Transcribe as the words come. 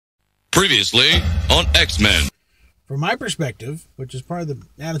Previously on X-Men. From my perspective, which is part of the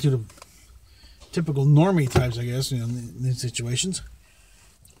attitude of typical normie types, I guess, in these situations,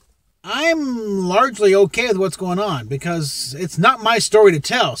 I'm largely okay with what's going on because it's not my story to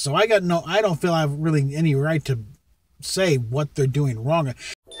tell. So I don't feel I have really any right to say what they're doing wrong.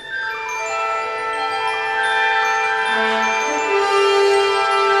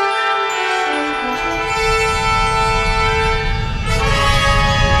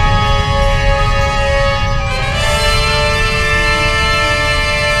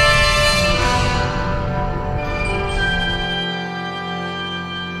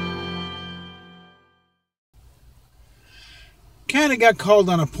 Kind of got called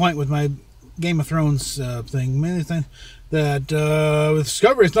on a point with my Game of Thrones thing. That with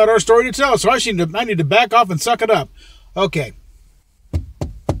Discovery, it's not our story to tell, so I need to back off and suck it up. Okay.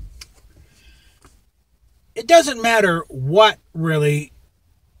 It doesn't matter what really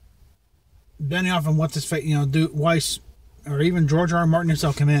Benioff and what's his face, do Weiss or even George R. R. Martin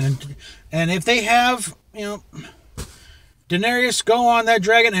himself come in and if they have, Daenerys go on that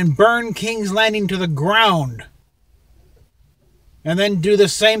dragon and burn King's Landing to the ground. And then do the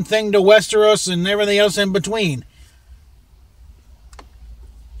same thing to Westeros and everything else in between.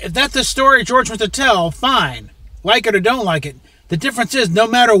 If that's the story George wants to tell, fine. Like it or don't like it. The difference is, no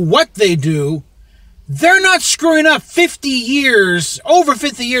matter what they do, they're not screwing up over 50 years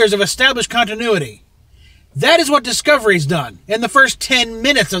of established continuity. That is what Discovery's done in the first 10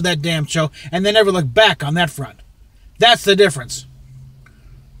 minutes of that damn show, and they never look back on that front. That's the difference.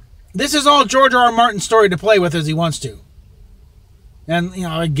 This is all George R. R. Martin's story to play with as he wants to. And,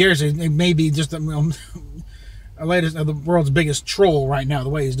 I guess it may be just the world's biggest troll right now, the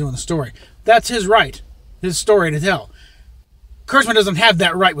way he's doing the story. That's his right. His story to tell. Kurtzman doesn't have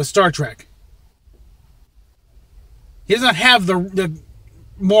that right with Star Trek. He doesn't have the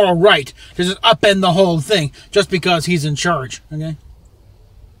moral right to just upend the whole thing just because he's in charge. Okay?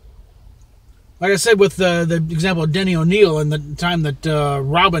 Like I said with the example of Denny O'Neil and the time that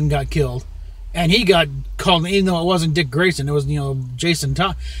Robin got killed. And he got called, even though it wasn't Dick Grayson, it was, Jason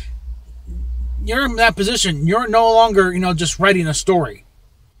Todd. You're in that position. You're no longer, just writing a story.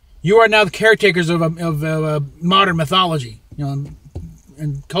 You are now the caretakers of modern mythology, and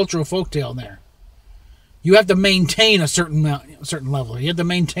cultural folktale there. You have to maintain a certain level. You have to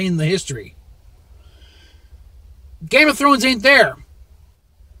maintain the history. Game of Thrones ain't there.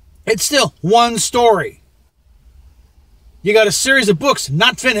 It's still one story. You got a series of books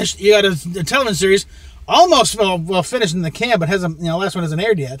not finished. You got a television series almost finished in the can, but hasn't. Last one hasn't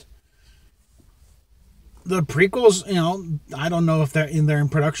aired yet. The prequels, I don't know if they're in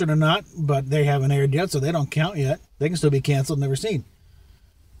production or not, but they haven't aired yet, so they don't count yet. They can still be canceled, never seen.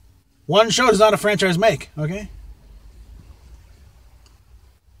 One show does not a franchise make. Okay.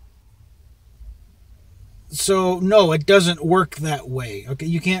 So, no, it doesn't work that way. Okay,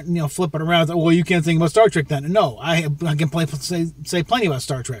 you can't, flip it around. Well, you can't think about Star Trek then. No, I can say plenty about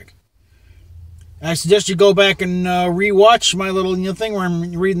Star Trek. I suggest you go back and rewatch my little thing where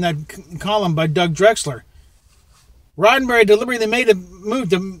I'm reading that column by Doug Drexler. Roddenberry deliberately made a move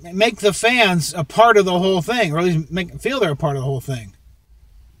to make the fans a part of the whole thing, or at least feel they're a part of the whole thing.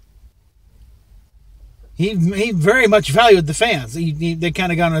 He very much valued the fans. They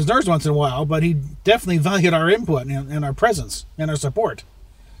kind of got on his nerves once in a while, but he definitely valued our input and our presence and our support.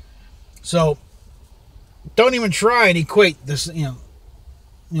 So, don't even try and equate this,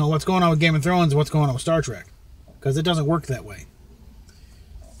 what's going on with Game of Thrones and what's going on with Star Trek, because it doesn't work that way.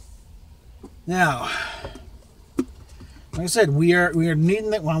 Now, like I said, we are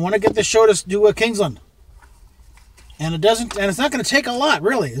needing that. I want to get this show to do a Kingsland, and it's not going to take a lot,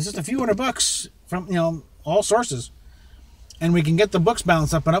 really. It's just a few $100 from all sources, and we can get the books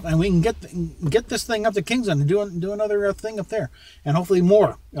balanced up, and we can get this thing up to Kingsland and do another thing up there, and hopefully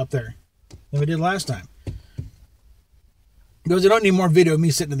more up there than we did last time. Because we don't need more video of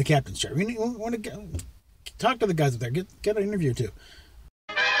me sitting in the captain's chair. We want to talk to the guys up there, get an interview too.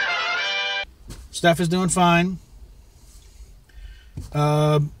 Steph is doing fine.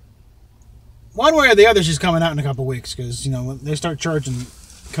 One way or the other, she's coming out in a couple weeks because when they start charging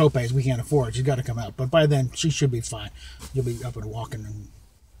copays we can't afford. She's got to come out, but by then she should be fine. You'll be up and walking, and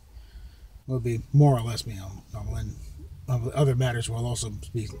we'll be more or less normal. And other matters will also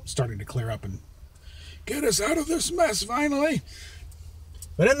be starting to clear up and get us out of this mess finally.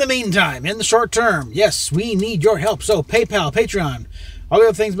 But in the meantime, in the short term, yes, we need your help. So PayPal, Patreon, all the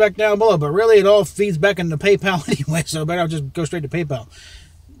other things back down below. But really, it all feeds back into PayPal anyway. So better I'll just go straight to PayPal.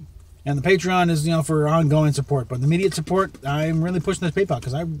 And the Patreon is, for ongoing support. But the immediate support, I'm really pushing this PayPal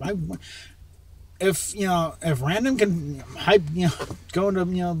because if if Random can hype go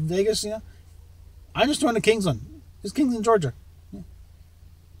into Vegas, I'm just going to Kingsland. It's Kingsland, Georgia.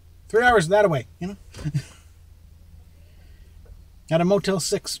 3 hours that away, At a Motel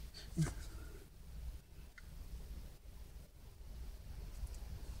 6.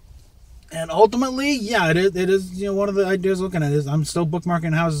 And ultimately, yeah, it is one of the ideas looking at it is I'm still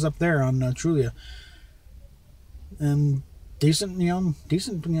bookmarking houses up there on Trulia. And decent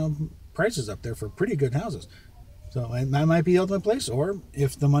prices up there for pretty good houses. So that might be the ultimate place, or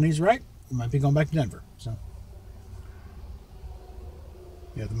if the money's right, I might be going back to Denver. So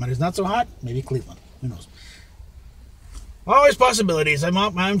yeah, if the money's not so hot, maybe Cleveland. Who knows? Always possibilities.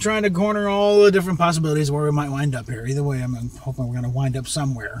 I'm trying to corner all the different possibilities where we might wind up here. Either way, I'm hoping we're going to wind up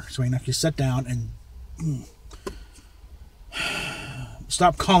somewhere, so we can actually sit down and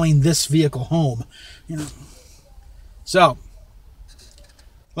stop calling this vehicle home. So,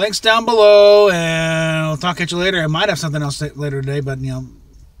 links down below, and I'll talk at you later. I might have something else later today, but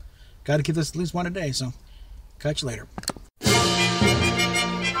got to keep this at least one a day. So, catch you later.